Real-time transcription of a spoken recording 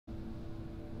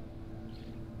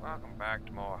Welcome back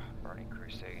to more Burning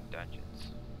Crusade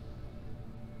Dungeons.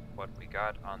 What we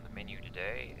got on the menu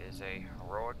today is a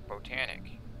heroic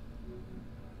Botanic.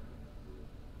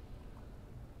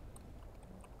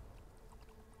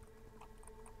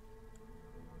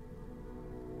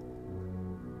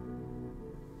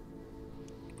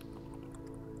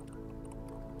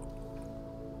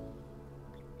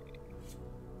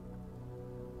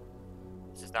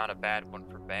 This is not a bad one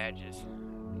for badges,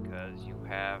 because you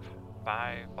have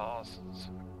 5 bosses.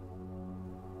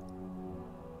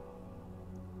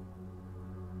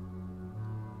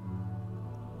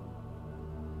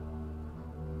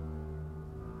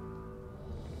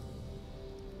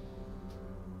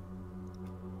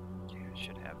 Okay, I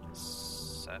should have this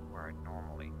set where I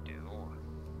normally do.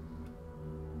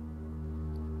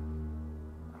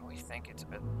 I always think it's a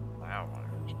bit loud when I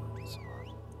put this on.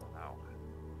 Wow.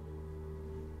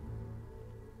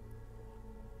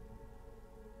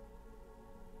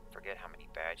 Forget how many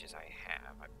badges I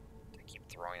have. I keep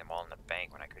throwing them all in the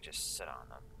bank when I could just sit on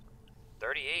them.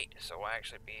 38, so we'll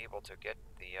actually be able to get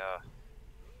the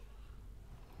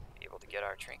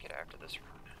our trinket after this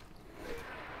run.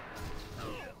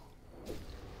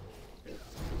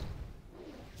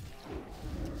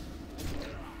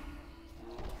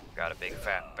 Got a big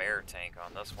fat bear tank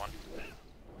on this one.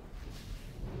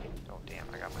 Oh damn,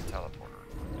 I got my teleporter.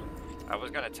 I was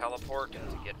gonna teleport to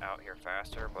get out here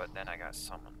faster, but then I got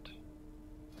summoned.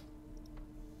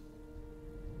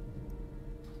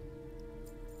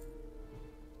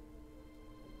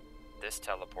 This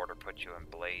teleporter puts you in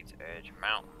Blade's Edge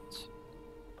Mountains,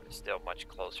 but it's still much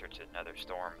closer to Nether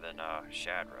Storm than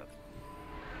Shadrath.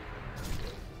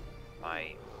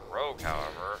 My rogue,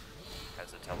 however,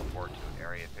 has a teleport to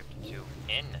Area 52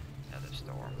 in Nether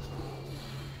Storm.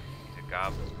 He's a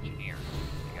goblin engineer.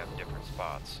 They have different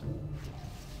spots.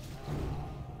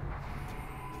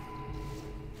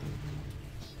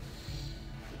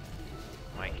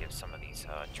 Might give some of these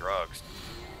drugs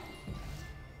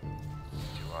to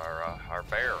our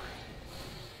bear.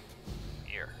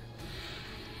 Here.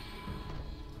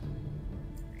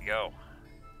 There you go.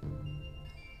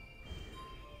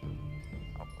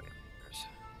 Oh wait, there's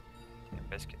damn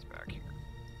biscuits back here.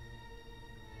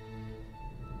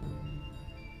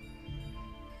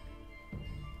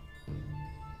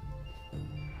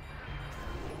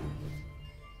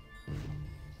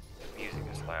 The music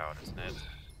is loud, isn't it?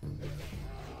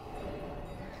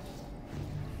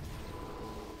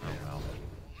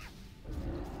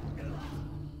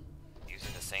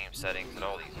 Same settings that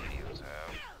all these videos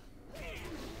have.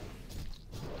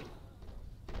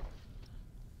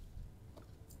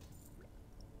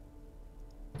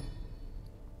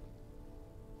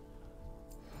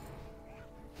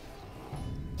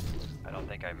 I don't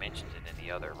think I mentioned it in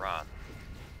the other run,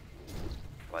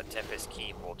 but Tempest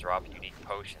Keep will drop unique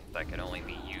potions that can only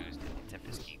be used in the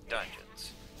Tempest Keep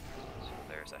dungeons. So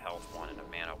there's a health one and a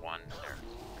mana one. They're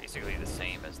basically the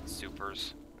same as the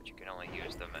supers, but you can only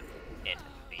use them in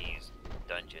these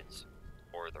dungeons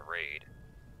or the raid.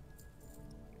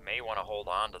 You may want to hold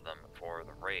on to them for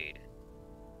the raid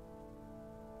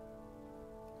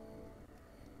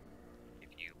if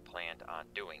you planned on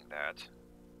doing that.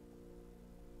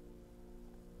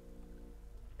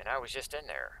 And I was just in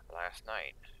there last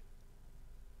night.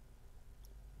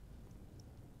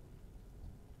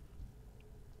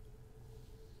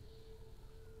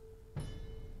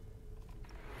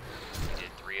 We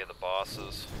did 3 of the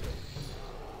bosses,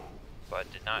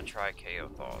 but did not try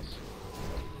Chaothos.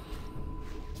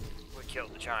 We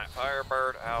killed the giant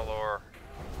firebird, Alor,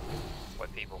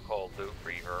 what people call Loot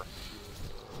Reaver,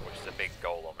 which is a big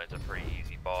golem. It's a pretty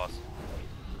easy boss.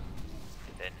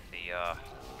 And then the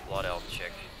Blood Elf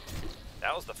chick.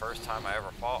 That was the first time I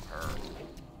ever fought her,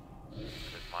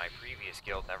 because my previous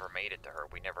guild never made it to her.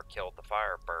 We never killed the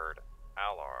firebird,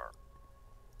 Alor.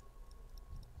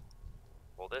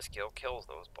 Well, this guild kills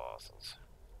those bosses.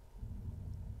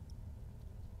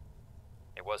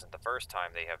 It wasn't the first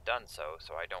time they have done so,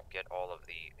 so I don't get all of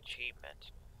the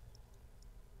achievement.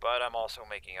 But I'm also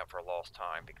making up for lost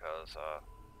time because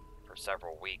for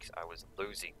several weeks I was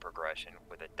losing progression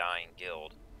with a dying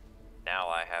guild. Now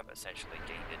I have essentially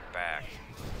gained it back.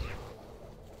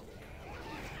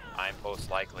 I'm most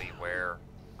likely where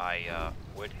I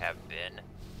would have been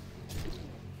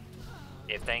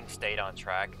if things stayed on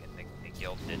track and the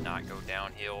guild did not go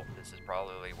downhill. This is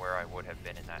probably where I would have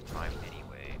been in that time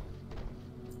anyway.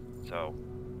 So,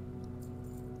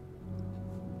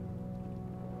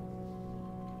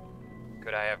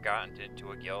 could I have gotten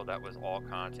into a guild that was all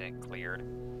content cleared?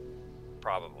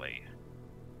 Probably.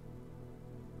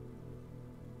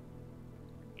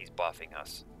 He's buffing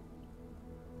us.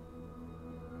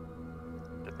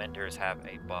 The elementers have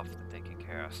a buff that they can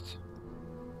cast.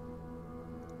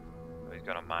 So he's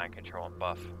gonna mind control and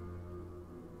buff.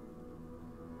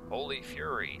 Holy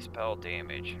Fury, spell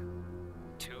damage.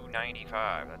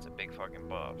 295, that's a big fucking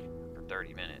buff for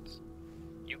 30 minutes.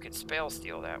 You can spell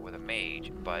steal that with a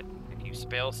mage, but if you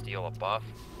spell steal a buff,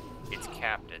 it's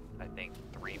capped at, I think,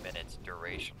 3 minutes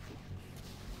duration.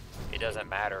 It doesn't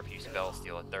matter if you spell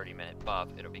steal a 30-minute buff,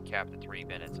 it'll be capped at 3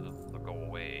 minutes, it'll go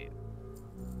away.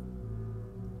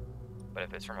 But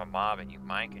if it's from a mob and you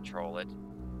mind control it,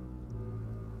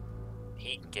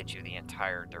 he can get you the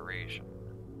entire duration.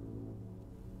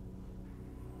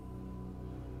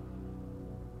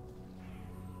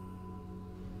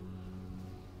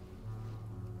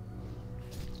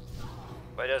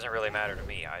 But it doesn't really matter to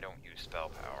me, I don't use spell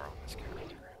power on this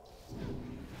character.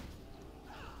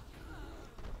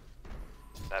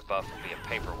 That buff will be a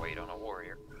paperweight on a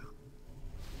warrior.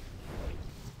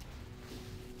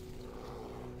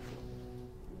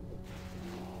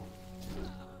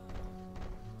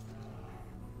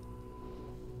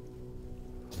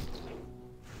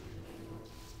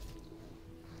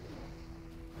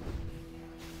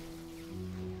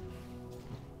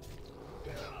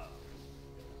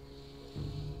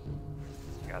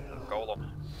 Got the golem.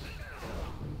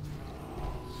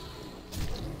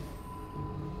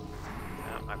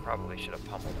 I probably should have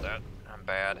pummeled that. I'm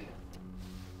bad.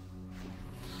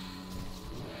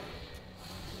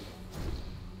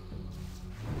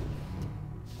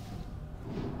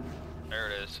 There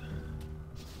it is.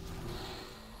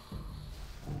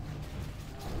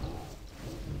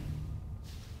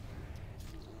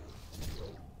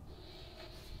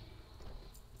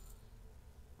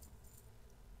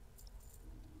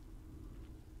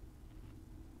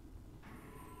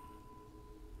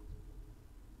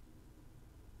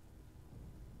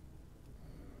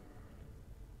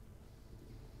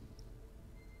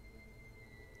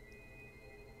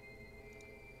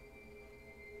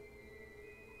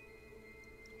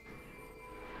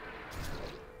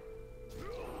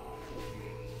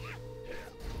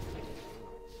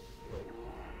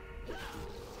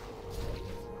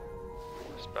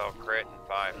 Spell crit and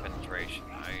 5 penetration.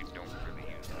 I don't really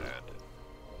use that.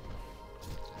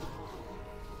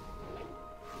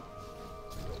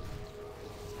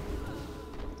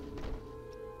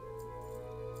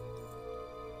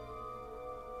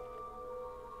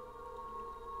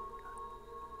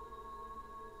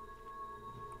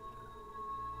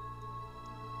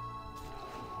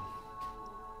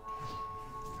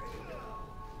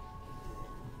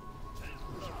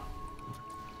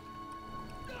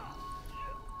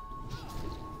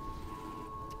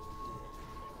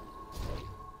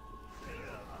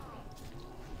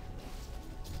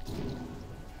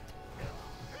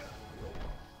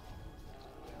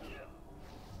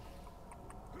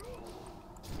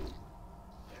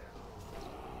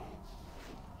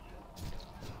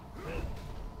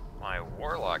 My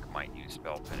warlock might use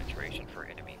spell penetration for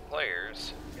enemy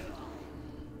players.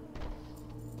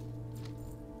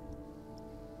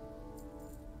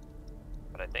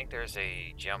 But I think there's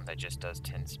a gem that just does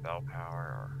 10 spell power,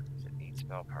 or does it need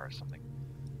spell power or something?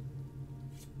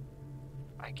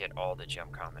 I get all the gem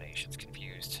combinations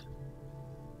confused.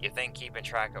 You think keeping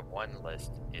track of one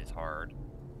list is hard?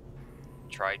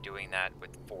 Try doing that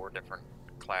with 4 different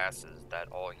classes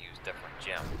that all use different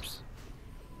gems.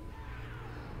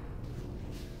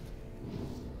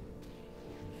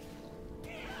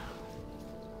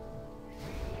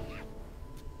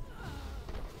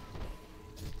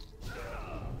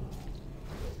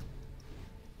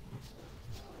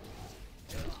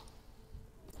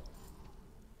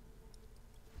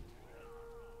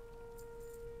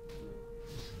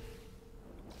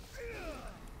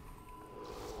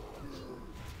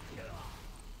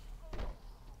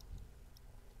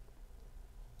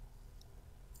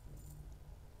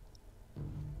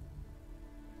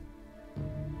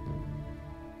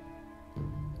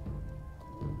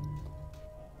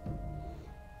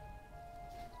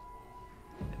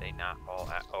 Not all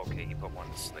at, okay, he put one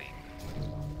to sleep.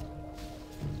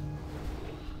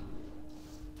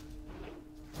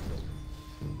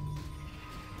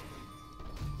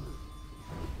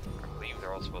 I believe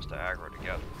they're all supposed to aggro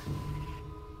together.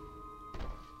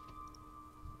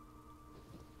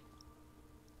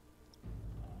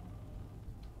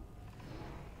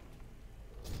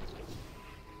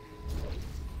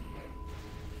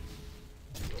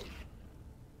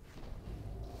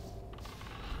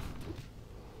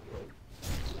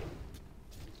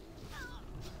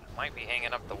 Might be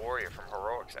hanging up the warrior from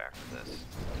heroics after this.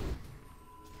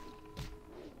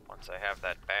 Once I have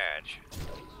that badge,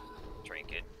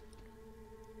 trinket.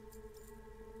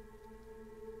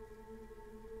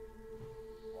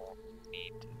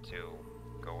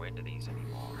 into these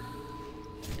anymore.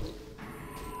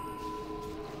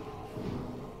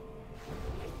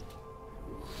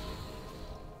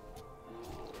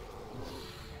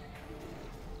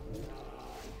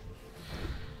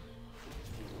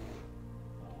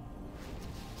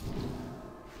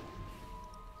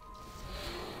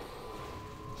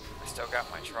 I still got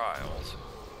my trials.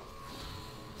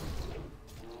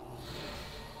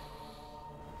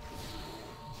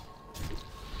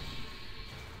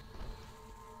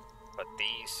 But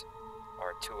these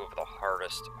are two of the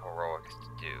hardest heroics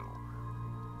to do.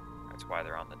 That's why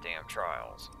they're on the damn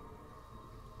trials.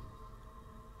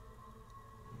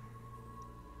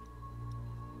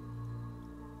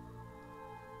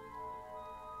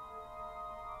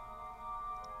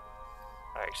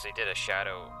 I actually did a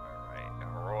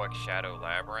heroic shadow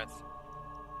labyrinth,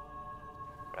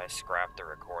 but I scrapped the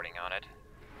recording on it.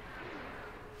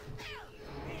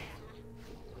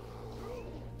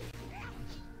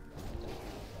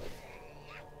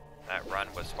 That run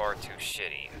was far too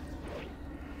shitty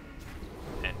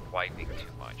and wiping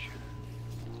too much.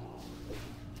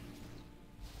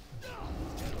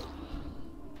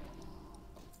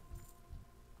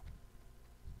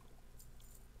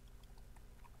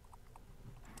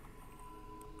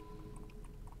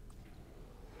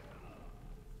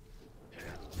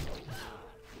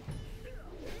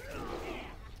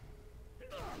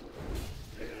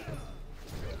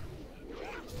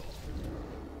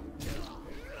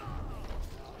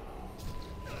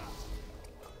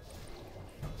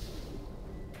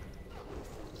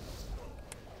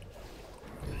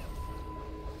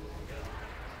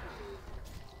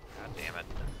 Damn it,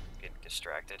 getting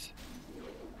distracted.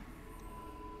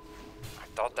 I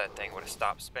thought that thing would have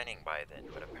stopped spinning by then,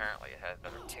 but apparently it had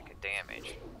another tick of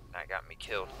damage, and that got me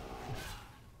killed.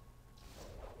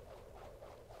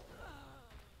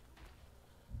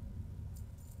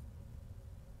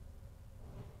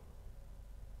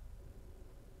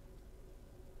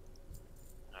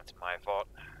 That's my fault.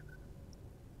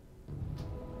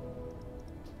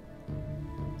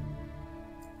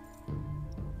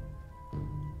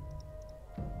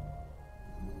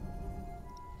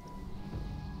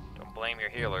 Blame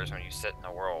your healers when you sit in the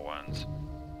whirlwinds.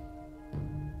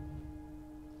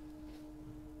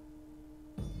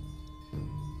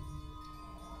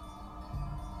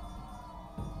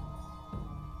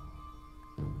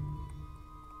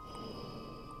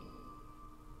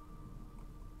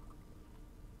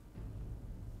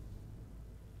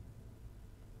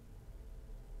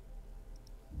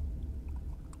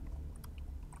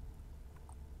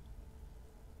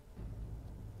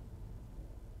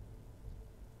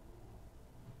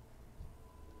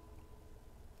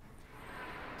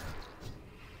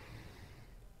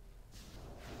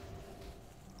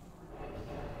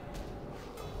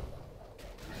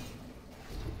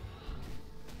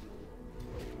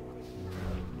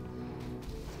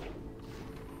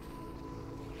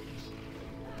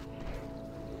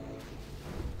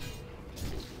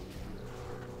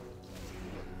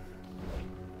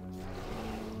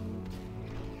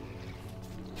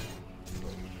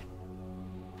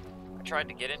 I tried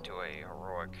to get into a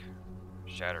heroic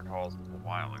Shattered Halls a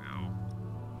while ago,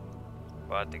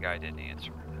 but the guy didn't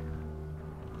answer.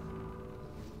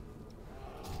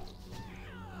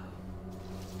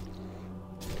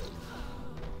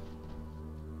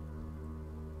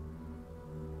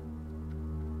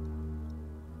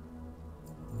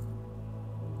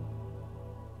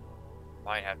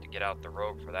 Might have to get out the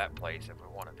rogue for that place if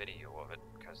we want a video of it,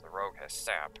 because the rogue has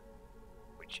sap,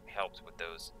 which helps with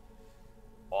those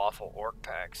awful orc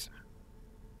packs.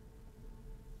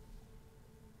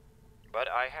 But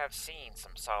I have seen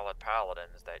some solid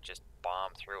paladins that just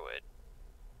bomb through it.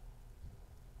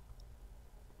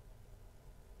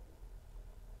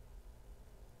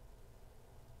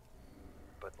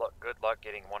 But look, good luck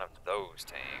getting one of those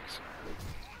tanks.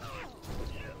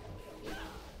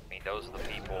 I mean, those are the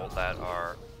people that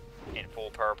are in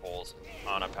full purples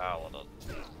on a paladin.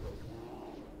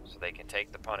 So they can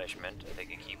take the punishment, they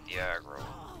can keep the aggro.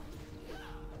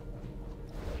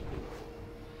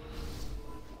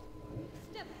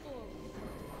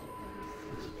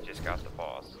 We just got the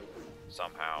boss,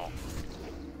 somehow.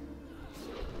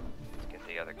 Let's get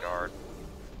the other guard.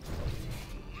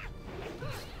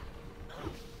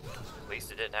 At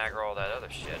least it didn't aggro all that other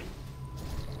shit.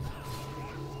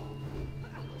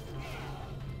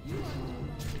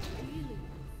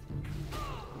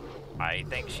 I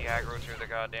think she aggroed through the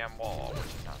goddamn wall, which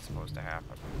is not supposed to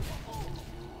happen.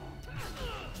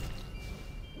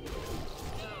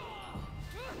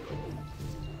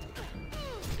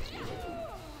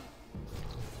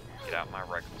 Get out my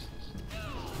recklessness.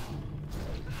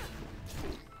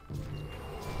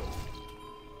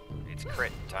 It's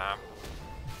crit time.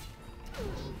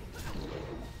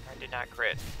 I did not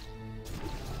crit.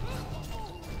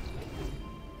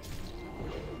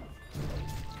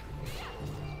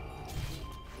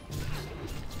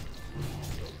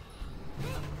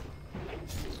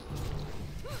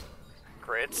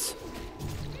 Crits.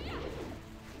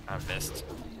 I missed.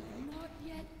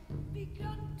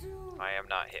 I am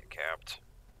not hit capped.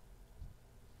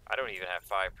 I don't even have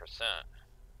 5%.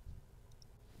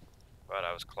 But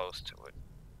I was close to it.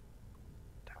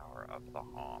 Tower of the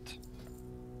Haunt.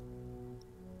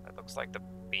 That looks like the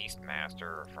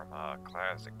Beastmaster from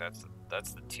Classic. That's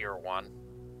the tier 1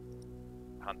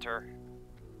 hunter.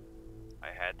 I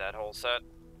had that whole set.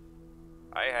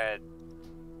 I had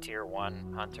tier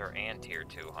 1 hunter and tier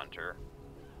 2 hunter.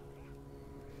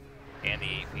 And the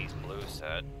 8-piece blue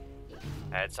set.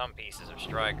 I had some pieces of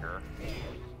striker.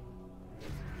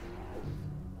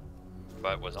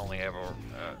 But was only ever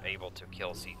able to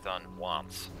kill Cthulhu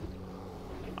once.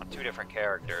 On 2 different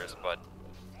characters, but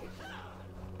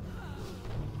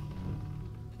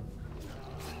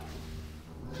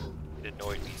it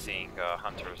annoyed me seeing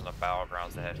hunters in the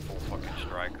battlegrounds that had full fucking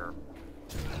striker.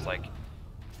 It's like,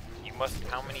 you must,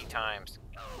 how many times,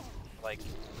 like,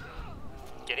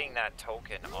 getting that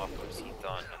token off of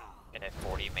Cthulhu in a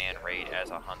 40-man raid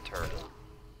as a hunter,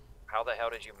 how the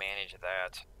hell did you manage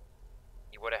that?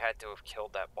 You would have had to have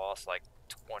killed that boss like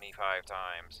 25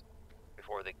 times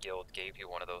before the guild gave you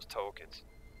one of those tokens.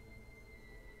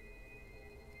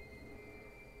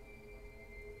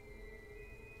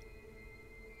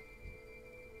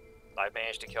 I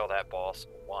managed to kill that boss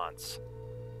once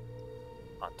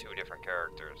on 2 different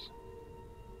characters.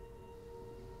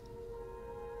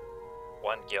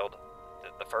 One guild,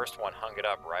 the first one hung it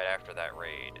up right after that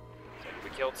raid. It's like, we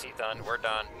killed Cthulhu, we're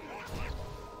done.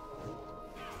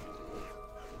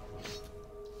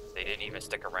 They didn't even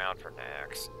stick around for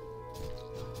Nax.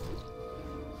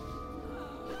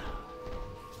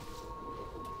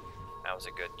 That was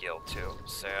a good guild too,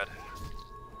 sad.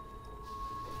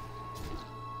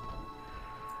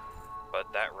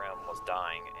 But that realm was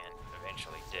dying and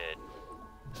eventually did.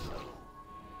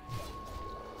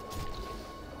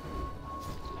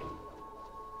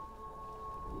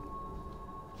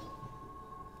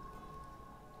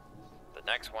 The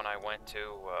next one I went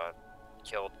to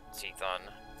killed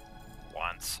Cthulhu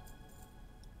once.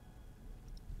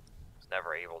 Was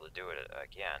never able to do it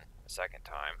again a second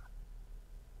time.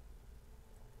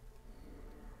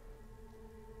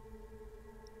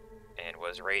 And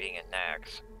was raiding in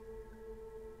Nax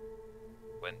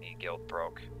when the guild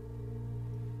broke.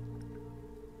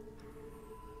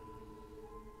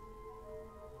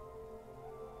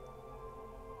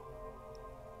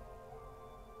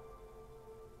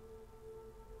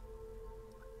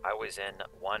 I was in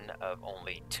one of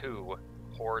only 2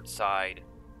 Horde side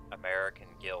American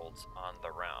guilds on the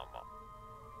realm.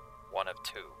 One of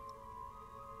 2.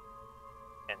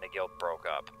 And the guild broke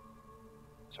up.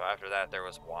 So after that there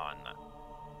was 1.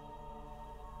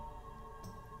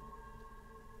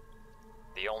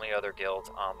 The only other guilds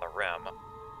on the rim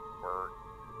were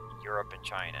Europe and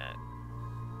China.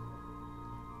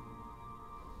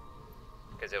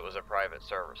 Because it was a private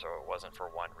server, so it wasn't for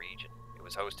one region. It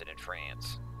was hosted in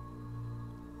France.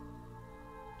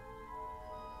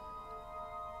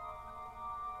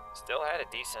 Still had a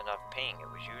decent enough ping. It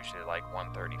was usually like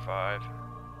 135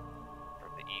 from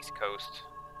the East Coast.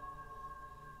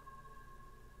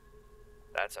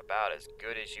 That's about as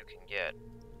good as you can get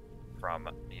from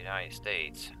the United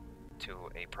States to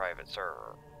a private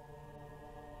server.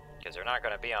 Because they're not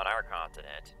going to be on our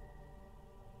continent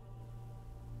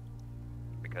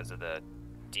because of the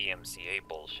DMCA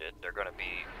bullshit. They're going to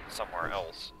be somewhere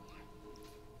else.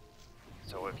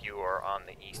 So if you are on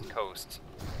the East Coast,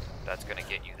 that's going to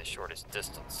get you the shortest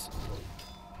distance.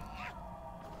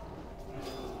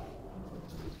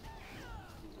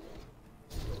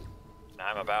 And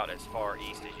I'm about as far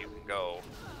east as you can go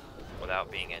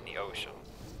without being in the ocean.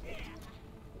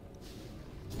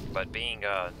 But being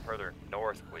further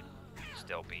north would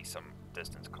still be some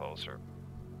distance closer,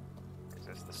 because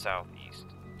it's the southeast.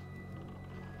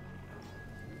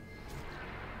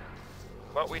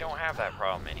 But we don't have that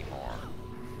problem anymore.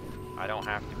 I don't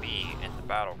have to be in the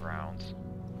battlegrounds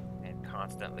and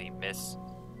constantly miss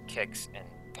kicks and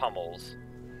pummels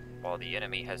while the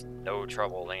enemy has no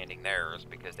trouble landing theirs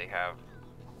because they have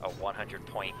a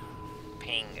 100-point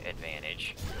ping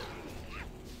advantage.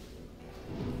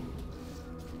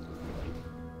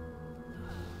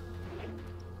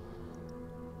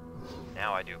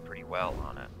 Now I do pretty well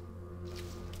on it.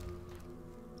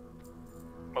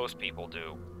 Most people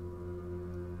do.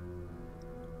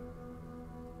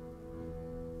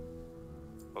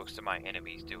 Most of my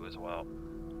enemies do as well.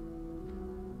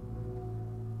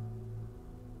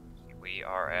 We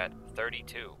are at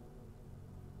 32.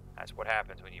 That's what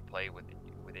happens when you play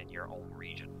within your own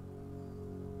region.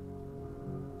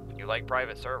 If you like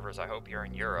private servers, I hope you're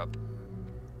in Europe.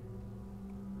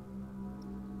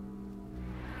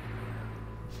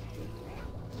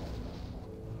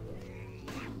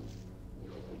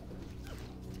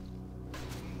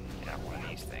 Get out one of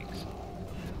these things.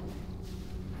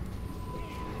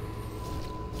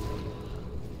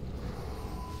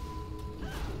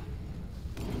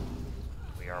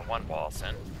 We are one boss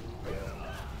in.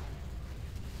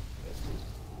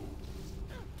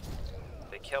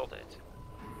 They killed it.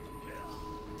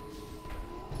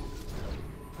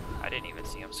 I didn't even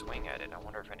see him swing at it. I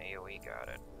wonder if an AoE got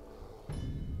it.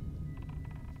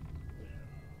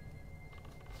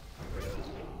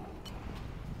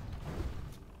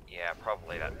 Yeah,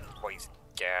 probably that poison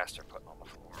gas they're putting on the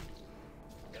floor.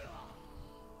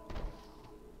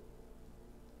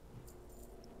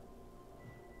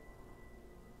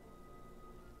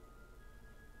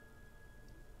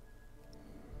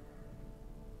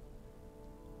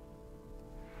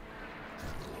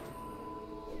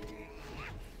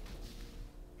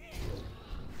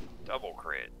 Double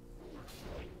crit.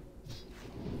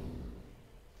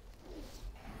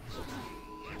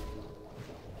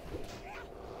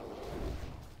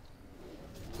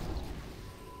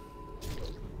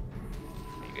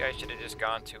 Maybe I should have just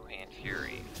gone two-hand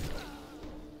fury.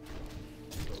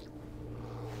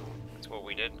 That's what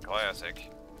we did in Classic.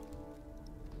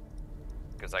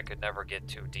 Because I could never get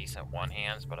two decent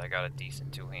one-hands, but I got a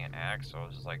decent two-hand axe, so I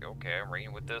was just like, okay, I'm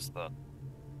raiding with this then.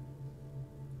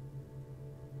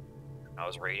 I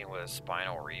was raiding with a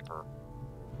Spinal Reaper.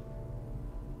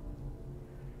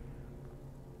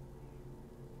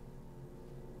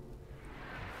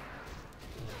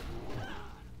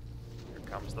 Here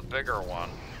comes the bigger one.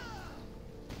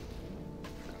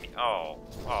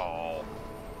 Oh,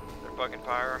 they're fucking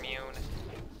fire immune.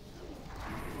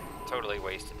 Totally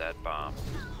wasted that bomb.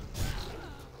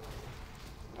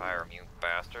 Fire immune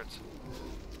bastards.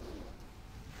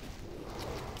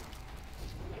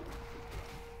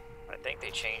 I think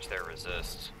they changed their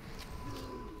resist.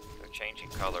 They're changing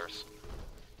colors.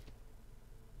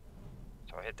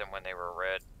 So I hit them when they were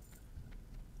red.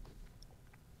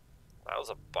 That was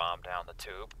a bomb down the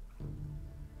tube.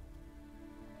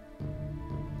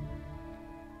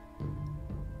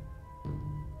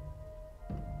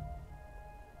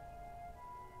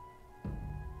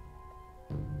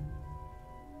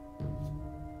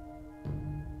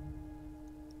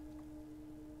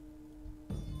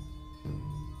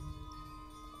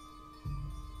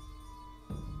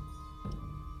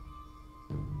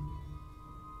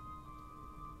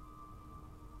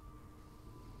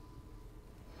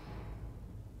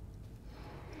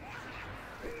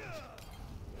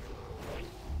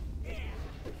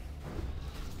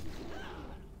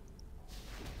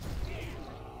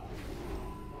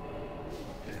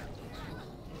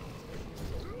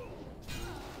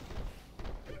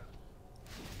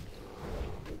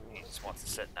 Wants to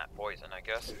sit in that poison, I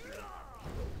guess.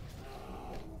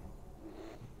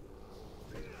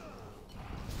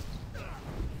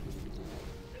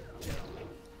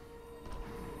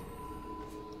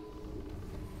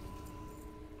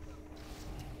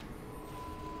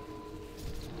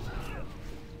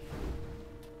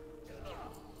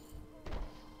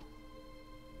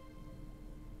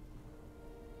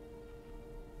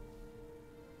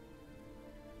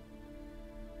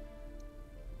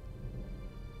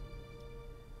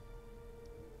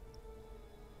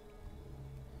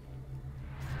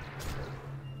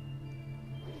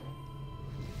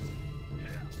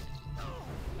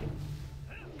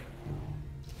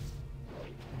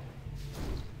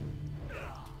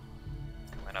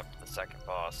 Up to the second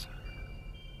boss.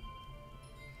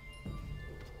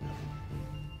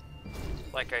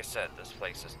 Like I said, this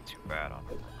place isn't too bad on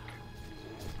the look.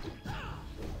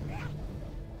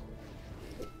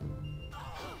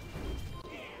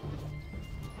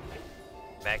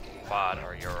 Mech and bot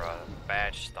are your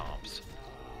badge stomps.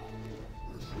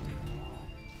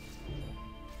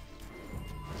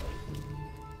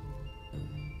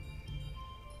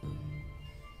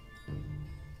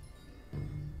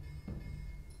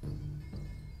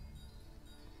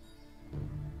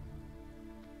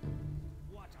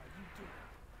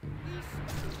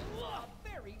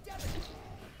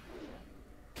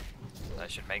 That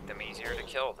should make them easier to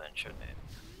kill then, shouldn't it?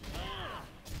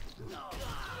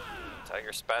 Tell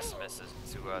your specimens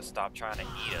to stop trying to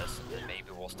eat us, and then maybe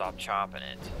we'll stop chopping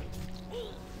it.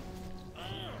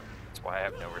 That's why I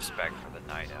have no respect for the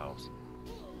Night Elves.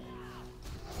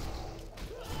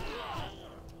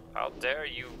 How dare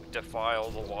you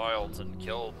defile the wilds and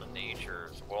kill the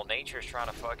natures? Well, nature's trying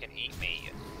to fucking eat me.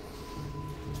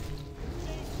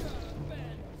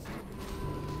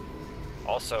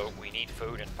 Also, we need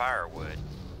food and firewood.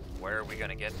 Where are we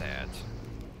gonna get that?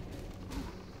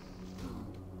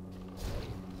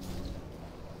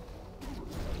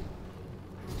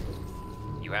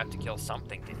 You have to kill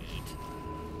something to eat.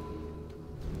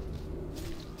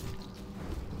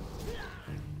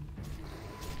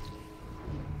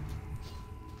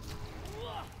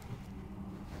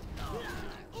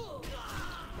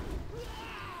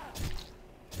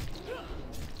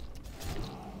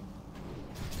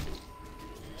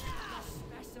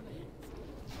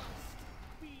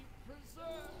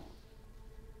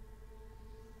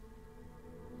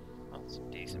 Oh, some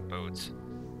decent boots.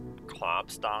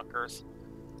 Clobstonkers.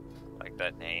 Like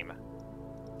that name.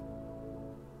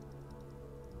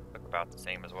 Look about the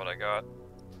same as what I got.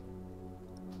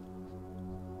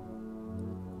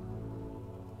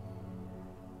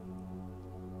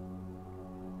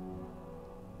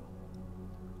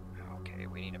 Okay,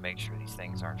 we need to make sure these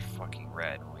things aren't fucking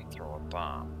red when we throw a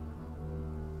bomb.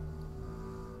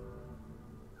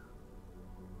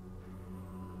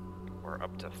 We're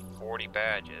up to 40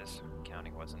 badges,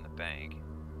 counting what's in the bank.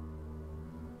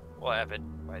 We'll have it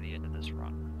by the end of this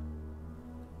run.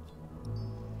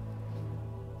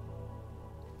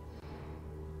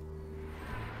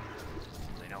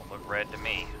 They don't look red to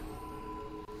me.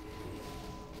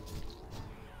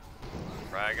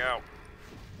 Frag out.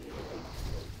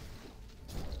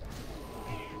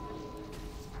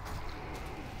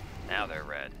 Now they're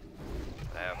red,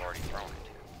 but I have already thrown it.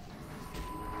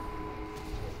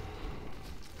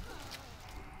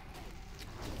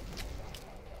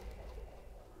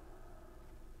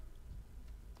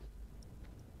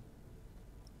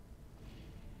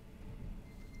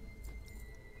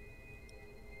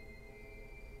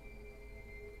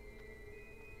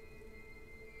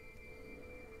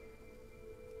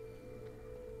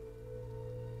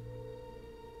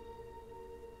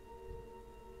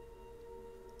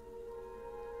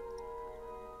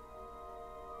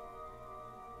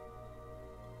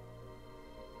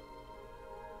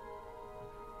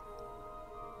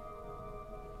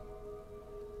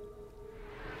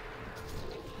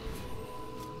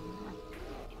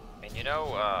 You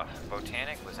know,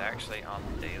 Botanic was actually on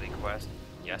the daily quest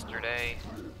yesterday,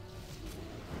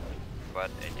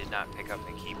 but it did not pick up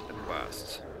and keep the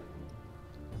quest.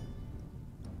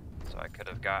 So I could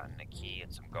have gotten a key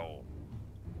and some gold,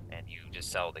 and you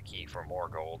just sell the key for more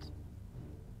gold.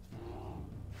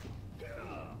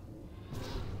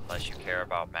 Unless you care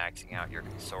about maxing out your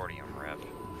consortium rep.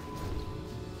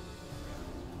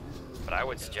 But I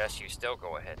would suggest you still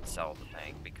go ahead and sell the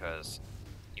thing, because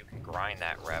you can grind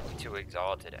that rep to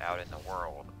Exalted out in the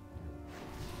world.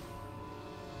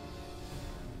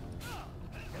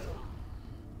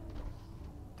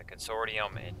 The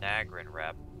Consortium and Nagrin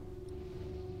rep,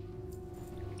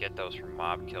 you can get those from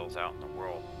mob kills out in the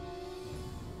world.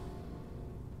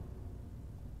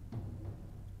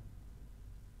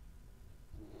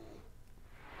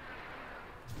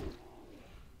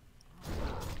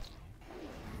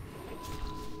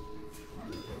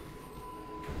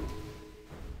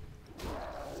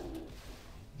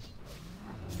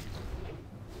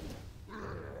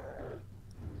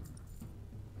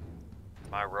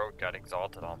 My road got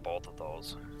exalted on both of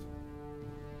those.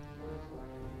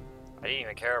 I didn't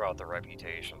even care about the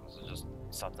reputations, it's just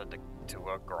something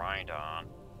to grind on.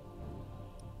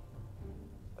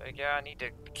 Like, yeah, I need to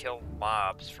kill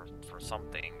mobs for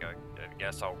something. I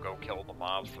guess I'll go kill the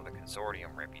mobs for the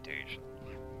Consortium reputation.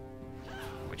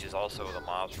 Which is also the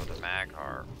mobs for the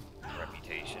Maghar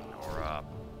reputation, or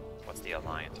what's the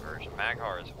Alliance version?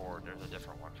 Maghar is Horde, there's a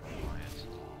different one for Alliance.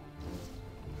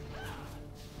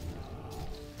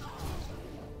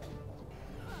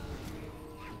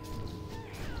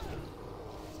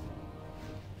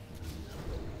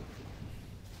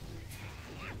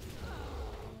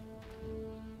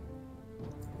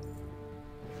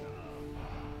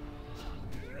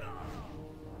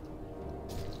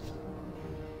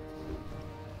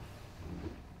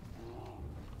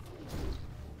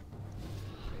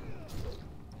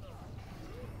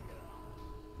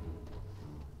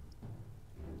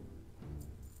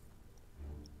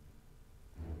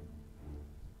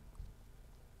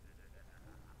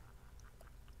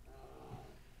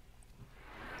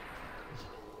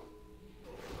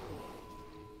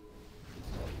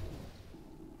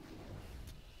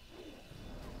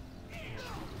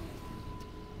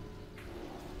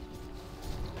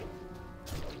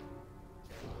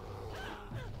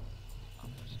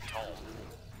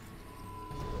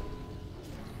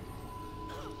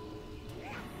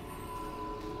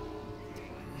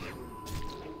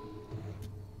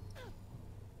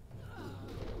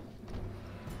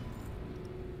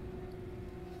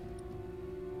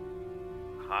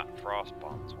 hot frost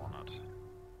bombs on it.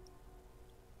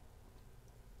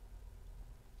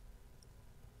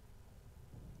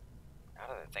 Now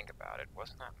that I think about it,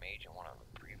 wasn't that mage in one of the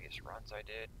previous runs I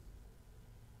did?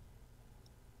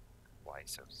 Why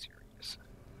so serious?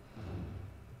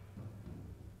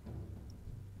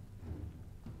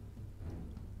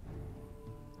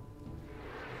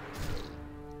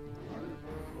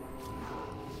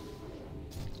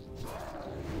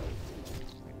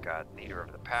 We've got leader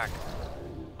of the pack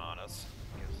on us.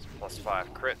 Gives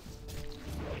 +5 crit.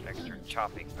 Extra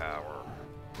chopping power.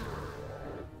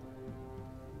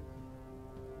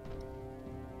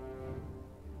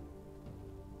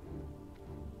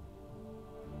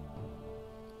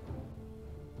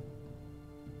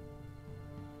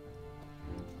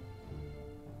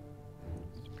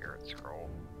 Spirit scroll.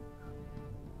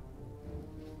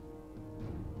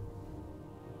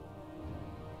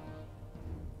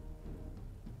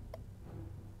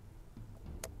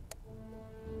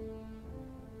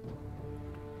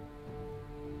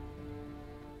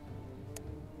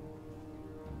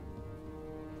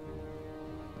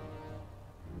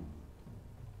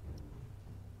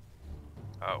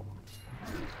 Oh.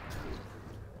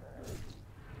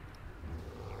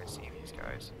 You can see these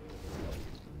guys.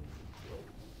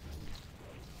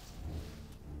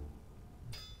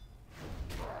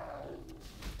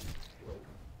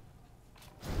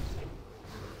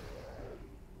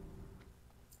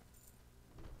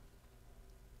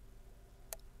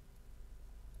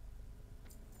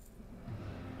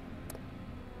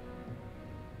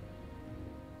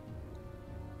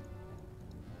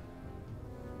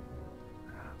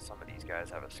 Some of these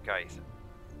guys have a scythe.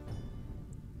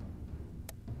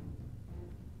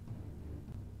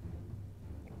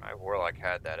 My warlock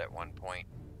had that at one point,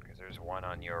 because there's one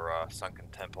on your Sunken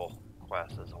Temple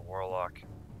quest as a warlock.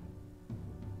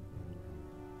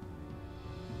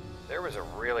 There was a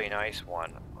really nice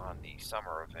one on the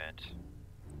summer event,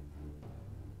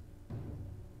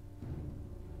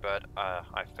 but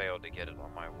I failed to get it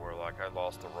on my warlock. I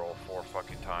lost the roll 4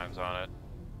 fucking times on it.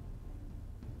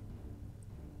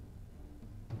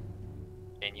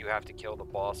 And you have to kill the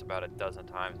boss about a dozen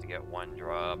times to get one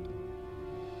drop.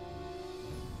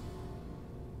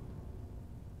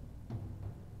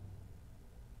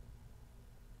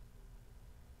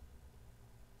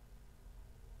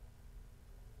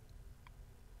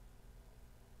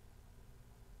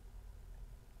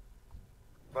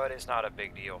 But it's not a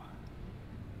big deal.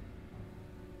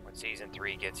 When Season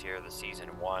 3 gets here, the Season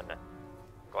 1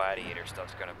 Gladiator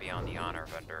stuff's gonna be on the honor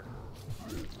vendor.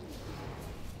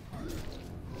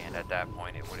 And at that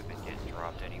point, it would have been getting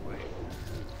dropped anyway.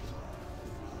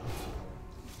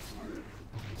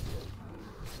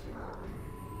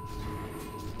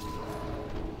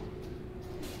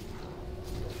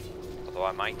 Although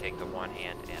I might take the one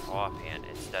hand and offhand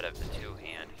instead of the two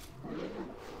hand.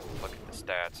 Look at the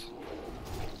stats.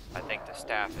 I think the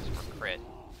staff is for crit.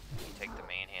 You take the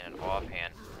main hand and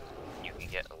offhand, you can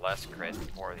get less crit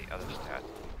or the other stat.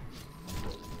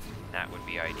 That would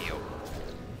be ideal.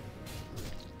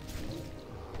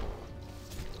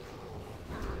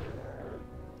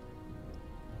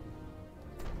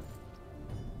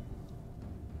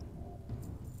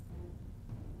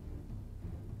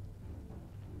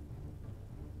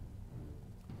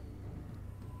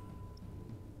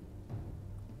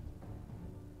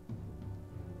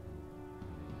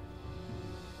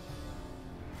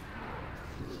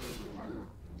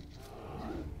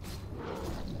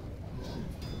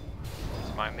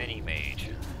 My mini mage.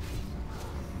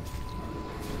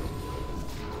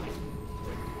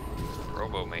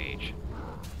 Robo mage.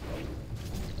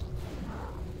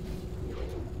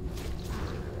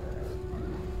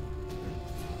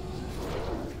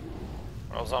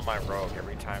 When I was on my rogue,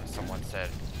 every time someone said,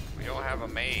 "We don't have a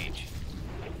mage,"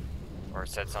 or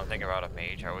said something about a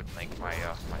mage, I would think my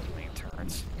flame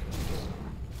turrets.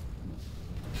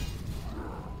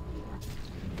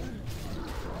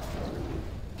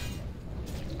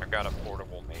 Got a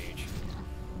portable mage.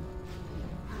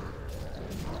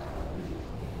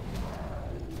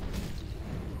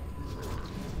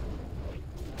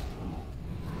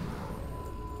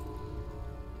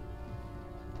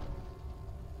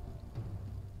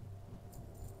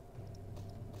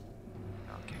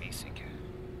 Okay, sink.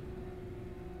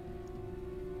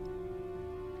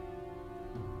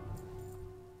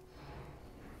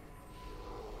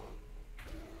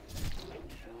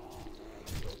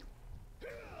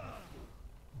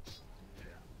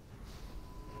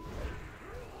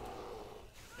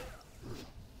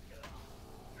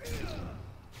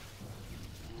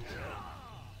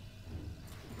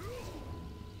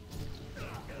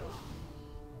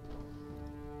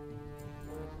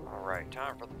 Alright,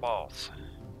 time for the boss.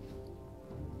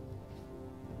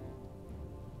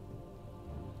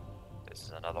 This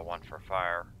is another one for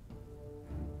fire.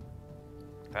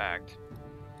 In fact,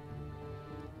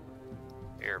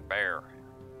 here, bear.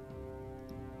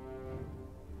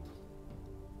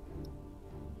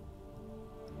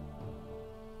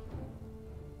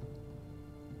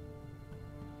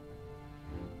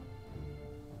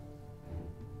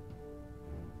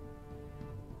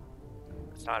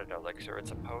 It's not an elixir, it's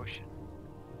a potion.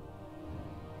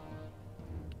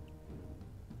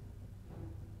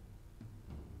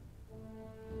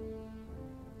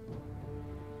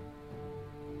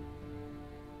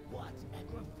 What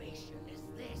aggravation is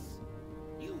this?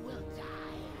 You will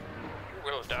die. You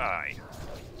will die.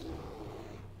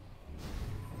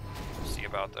 See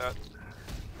about that?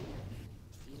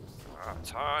 Oh,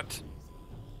 it's hot.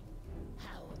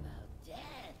 How about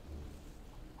death?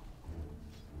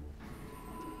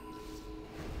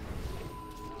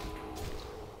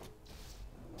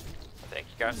 I think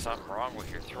you got something wrong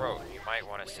with your throat. You might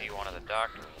want to see one of the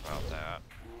doctors about that.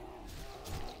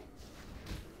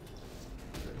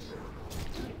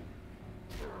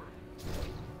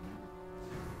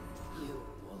 You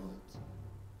won't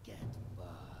get far.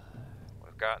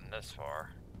 We've gotten this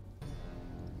far.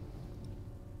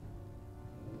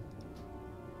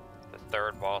 The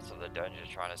third boss of the dungeon is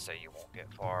trying to say you won't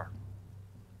get far.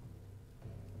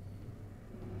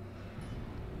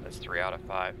 That's 3 out of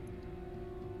 5.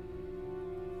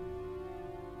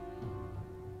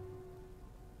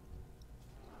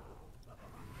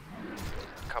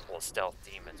 A couple of stealth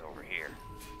demons over here.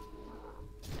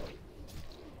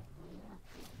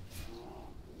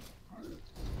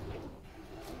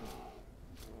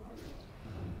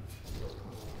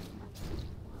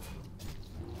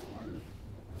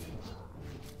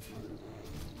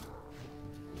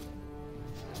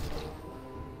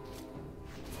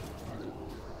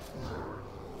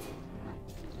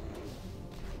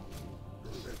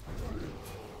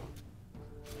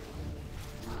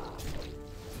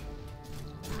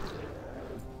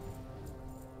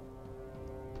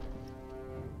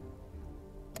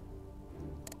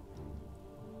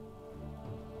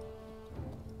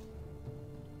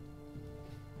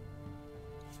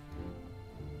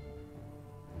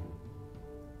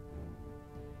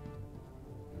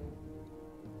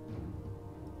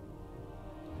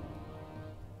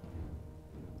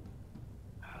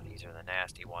 These are the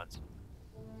nasty ones.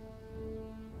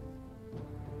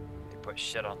 They put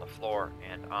shit on the floor,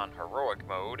 and on heroic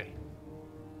mode,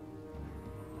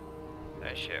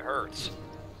 that shit hurts.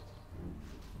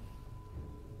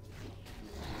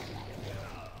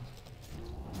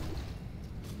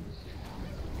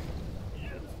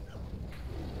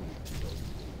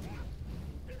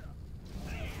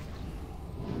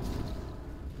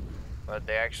 But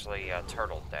they actually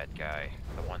turtled that guy.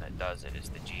 The one that does it is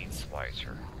the gene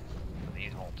splicer.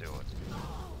 These won't do it.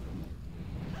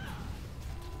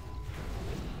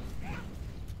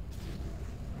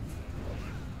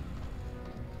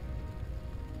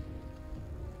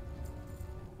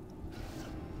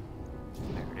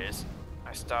 There it is.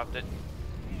 I stopped it.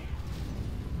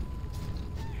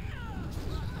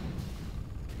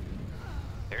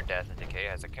 Their death and decay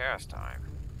has a cast time.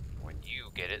 When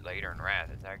you get it later in Wrath,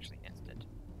 it's actually instant.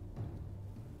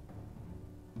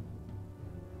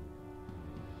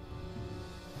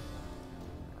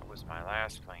 That was my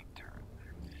last flame turn.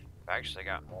 I've actually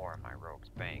got more in my rogue's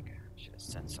bank. Should have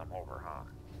sent some over, huh?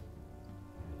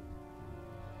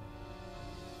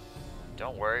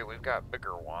 Don't worry, we've got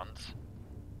bigger ones.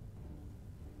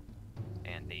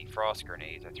 And the frost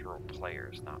grenades I throw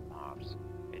players, not mobs.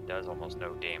 It does almost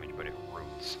no damage, but it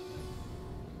roots.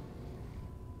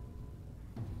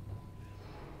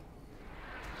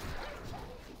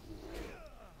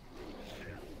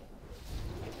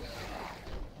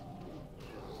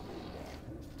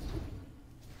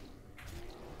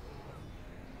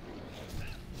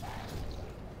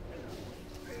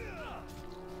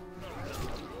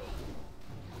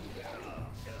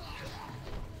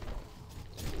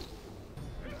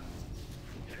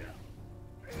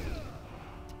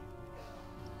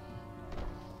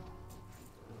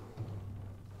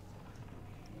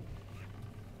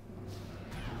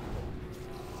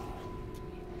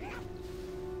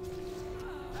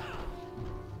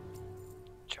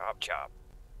 Chop chop.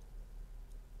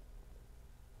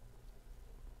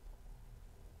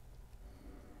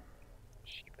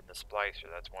 Sheep in the splicer,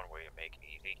 that's one way to make it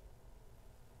easy.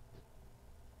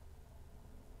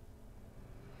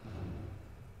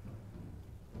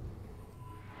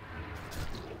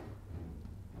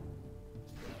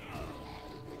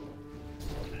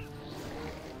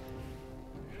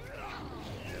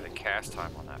 last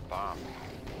time on that bomb.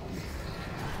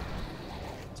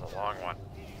 It's a long one.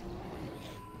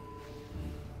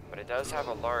 But it does have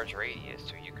a large radius,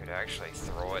 so you could actually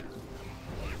throw it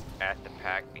at the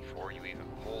pack before you even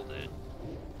pulled it.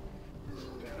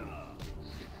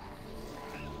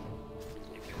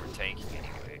 If you were tanking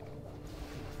anyway.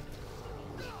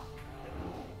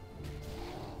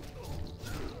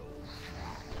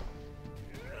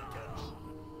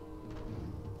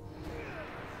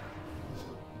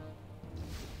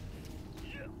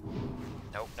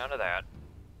 Nope, none of that.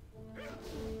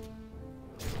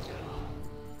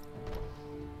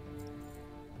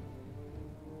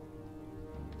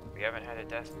 We haven't had a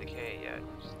death decay yet,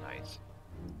 which is nice.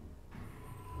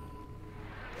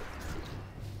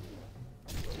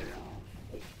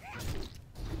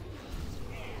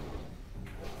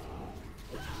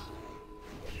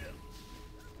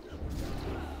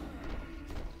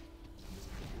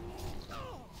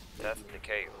 Death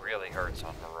decay really hurts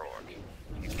on heroic.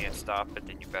 If you can't stop it,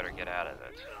 then you better get out of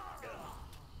it.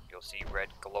 You'll see red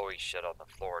glowy shit on the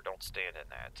floor. Don't stand in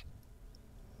that.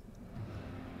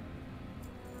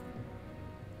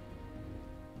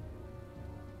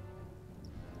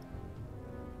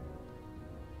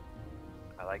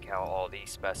 I like how all these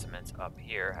specimens up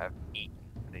here have eaten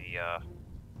the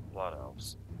blood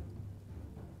elves.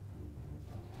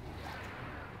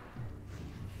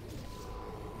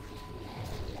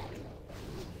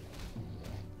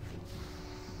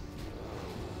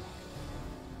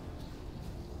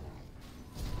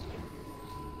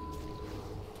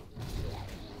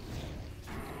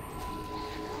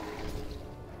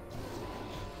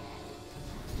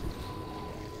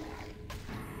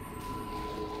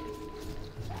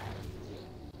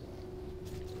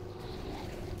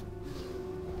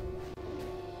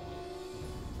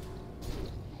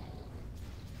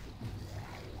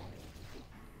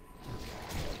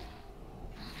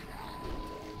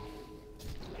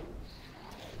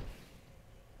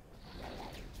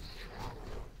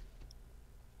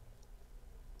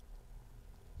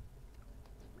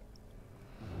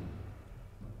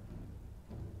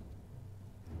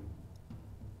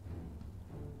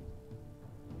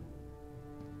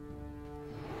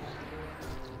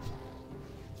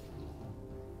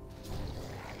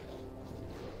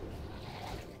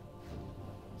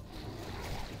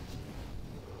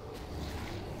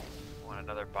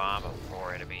 Another bomb of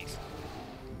 4 enemies.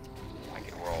 I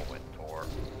can whirlwind 4.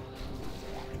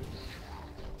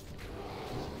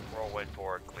 Whirlwind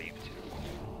 4 and cleave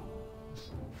 2.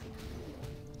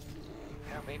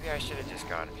 Yeah, maybe I should have just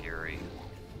gone Fury.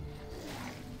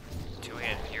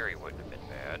 2-hand Fury wouldn't have been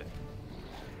bad.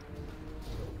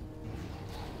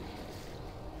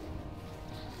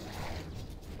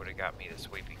 Would have got me the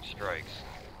sweeping strikes.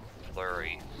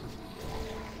 Flurry.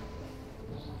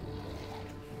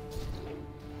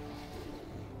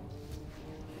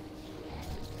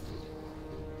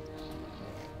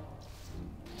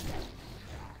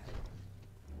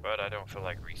 But I don't feel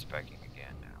like respecking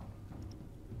again now.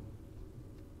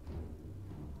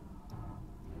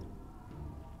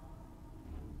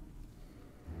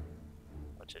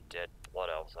 Bunch of dead blood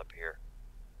elves up here.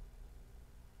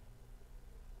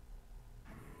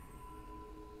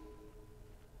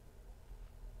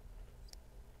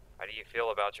 How do you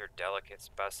feel about your delicate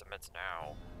specimens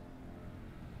now?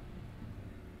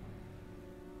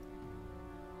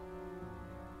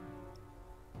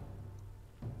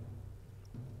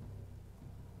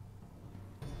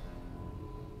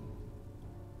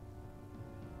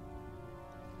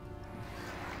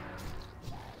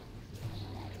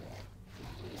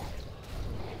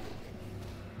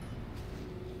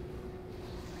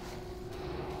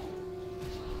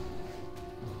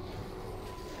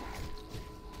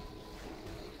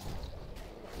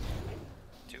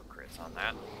 On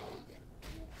that.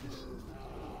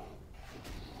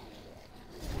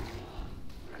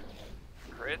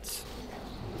 Crits.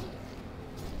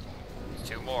 There's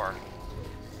 2 more.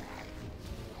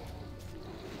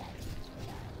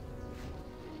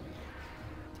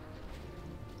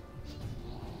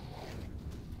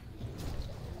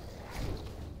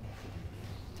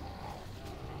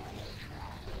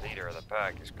 Leader of the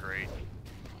pack is great.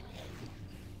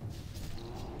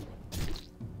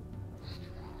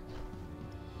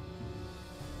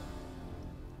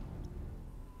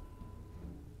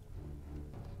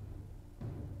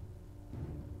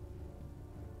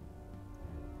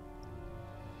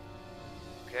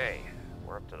 Okay,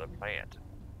 we're up to the plant.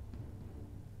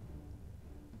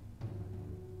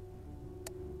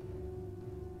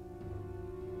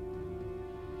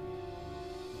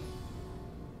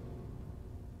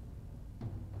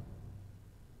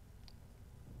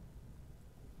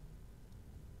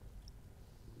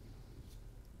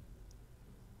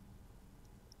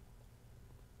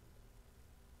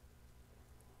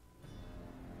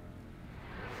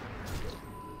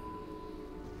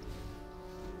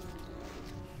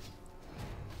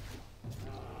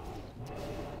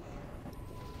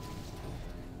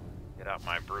 Not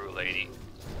my brew lady.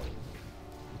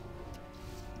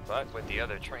 But with the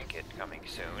other trinket coming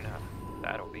soon,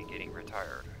 that'll be getting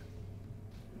retired.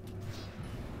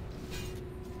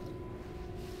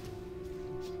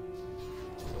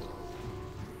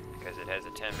 Because it has a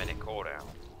 10-minute cooldown.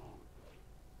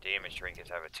 Damage trinkets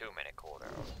have a 2-minute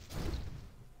cooldown.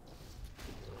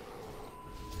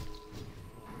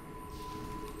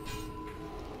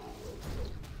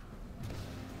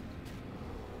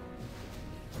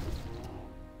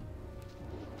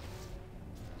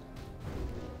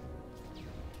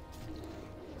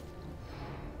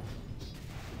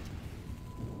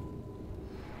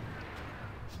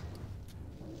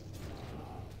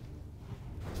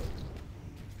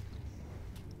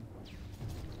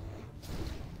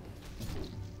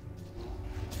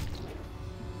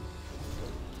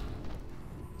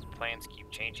 Plants keep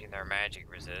changing their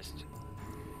magic resist,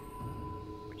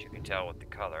 which you can tell with the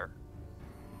color.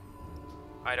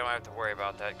 I don't have to worry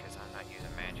about that because I'm not using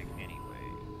magic anyway.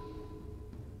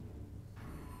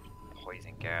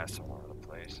 Poison gas all over the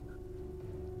place.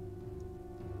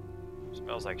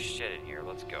 Smells like shit in here.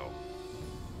 Let's go.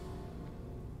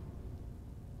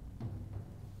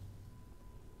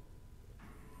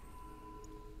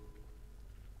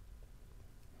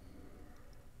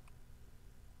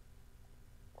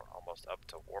 Up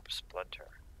to Warp Splinter.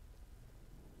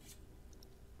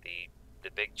 The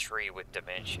big tree with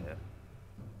dementia.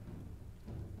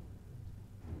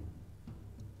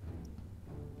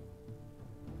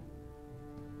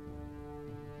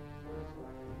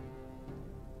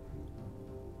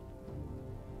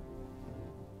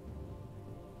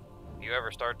 You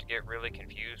ever start to get really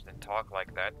confused and talk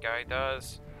like that guy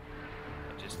does?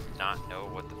 And just not know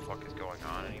what the fuck is going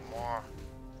on anymore?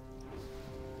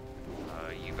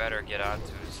 You better get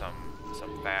onto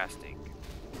some fasting.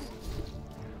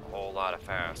 A whole lot of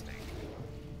fasting.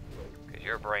 Because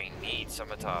your brain needs some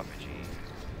autophagy.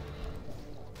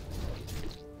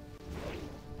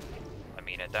 I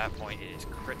mean, at that point, it is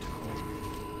critical.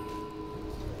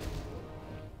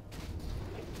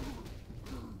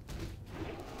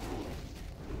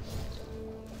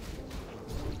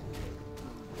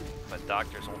 But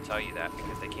doctors won't tell you that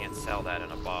because they can't sell that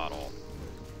in a bottle.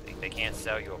 They can't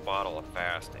sell you a bottle of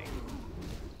fasting.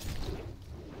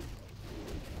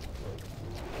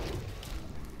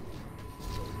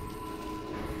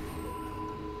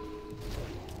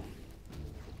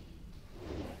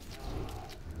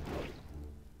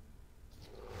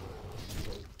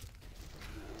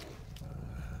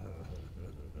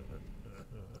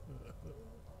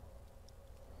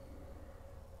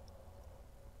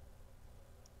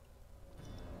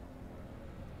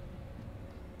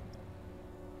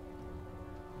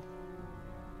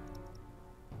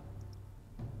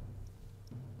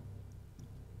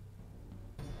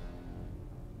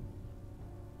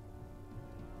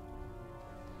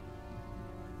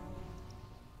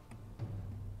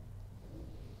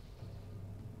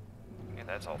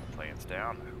 That's all the plans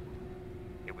down.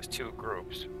 It was 2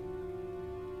 groups.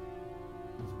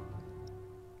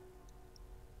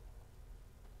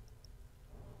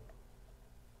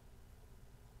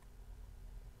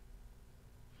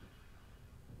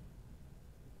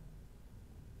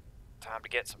 Time to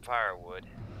get some firewood.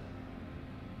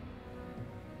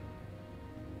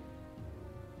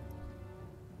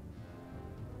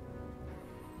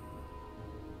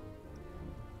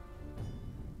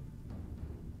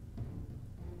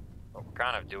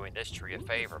 Kind of doing this tree a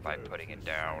favor by putting it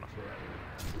down.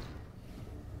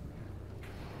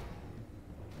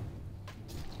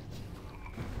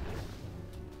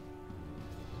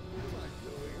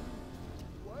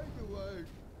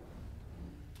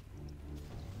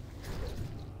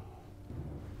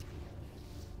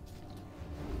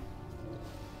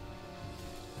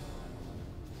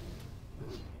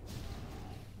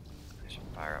 I should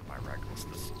fire up my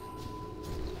recklessness.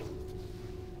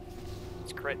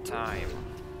 Crit time.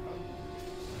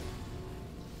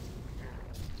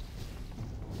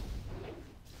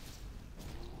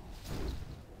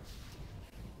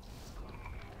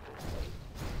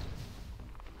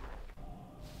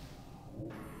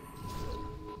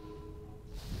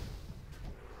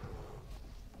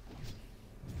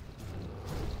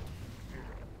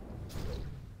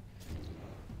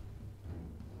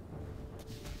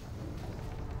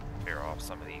 Clear off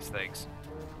some of these things.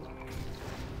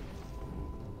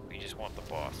 Want the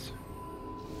boss.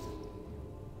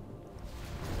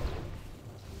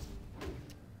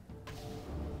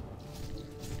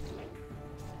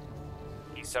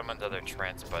 He summoned other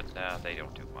trends, but they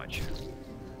don't do much.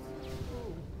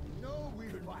 Oh, no, we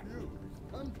refuse.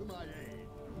 Come to my aid.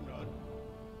 Do not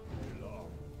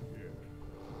belong here.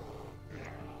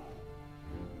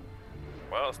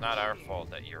 Well, it's not our fault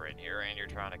that you're in here and you're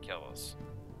trying to kill us.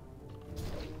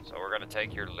 So we're gonna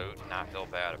take your loot and not feel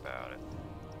bad about it.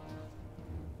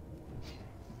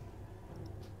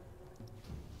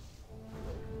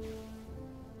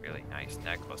 Really nice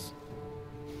necklace.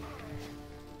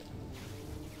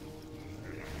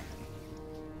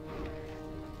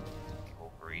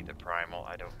 People breathe the primal.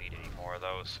 I don't need any more of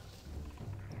those.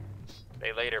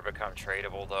 They later become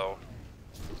tradable though.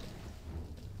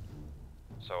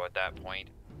 So at that point,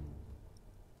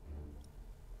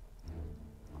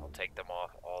 I'll take them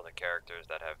off all the characters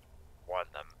that have won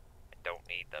them and don't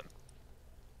need them,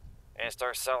 and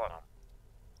start selling them.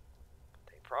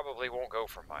 They probably won't go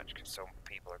for much because so many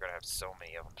people are gonna have so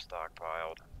many of them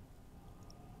stockpiled.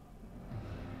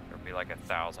 There'll be like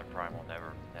 1,000 primal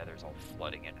nethers all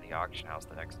flooding into the auction house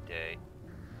the next day.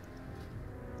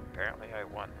 Apparently I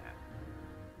won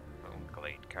that.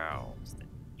 Moonglade cows, the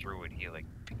druid healing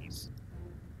piece.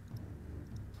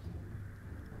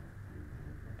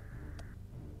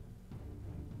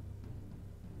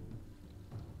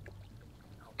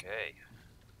 Okay,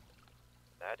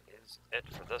 that is it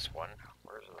for this one.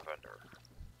 Where's the vendor?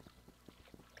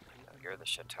 Oh, you're the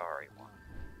Shatari one.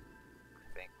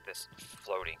 I think this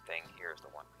floating thing here is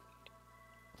the one we need.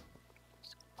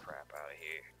 This crap out of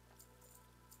here.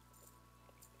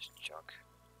 This junk.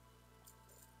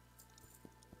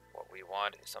 What we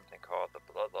want is something called the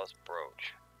Bloodlust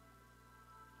Brooch.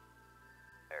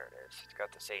 There it is. It's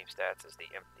got the same stats as the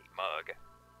empty mug,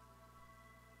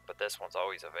 but this one's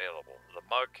always available. The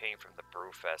mug came from the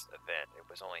Brewfest event. It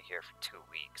was only here for 2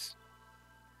 weeks.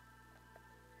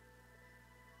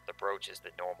 The brooch is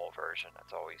the normal version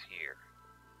that's always here.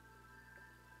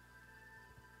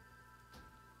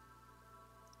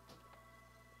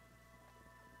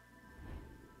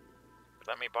 But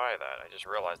let me buy that. I just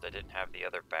realized I didn't have the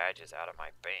other badges out of my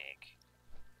bank.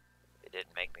 It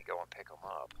didn't make me go and pick them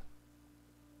up.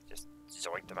 Just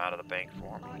zoinked them out of the bank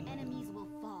for me. Our enemies will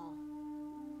fall.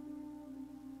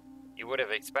 You would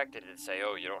have expected it to say,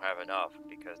 oh, you don't have enough,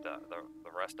 because the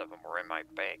rest of them were in my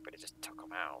bank, but it just took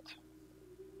them out.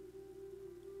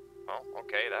 Oh,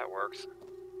 okay, that works.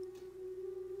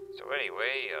 So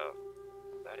anyway,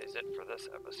 that is it for this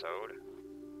episode.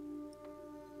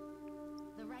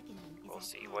 The reckoning is We'll at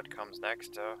see hand. what comes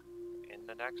next in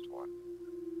the next one.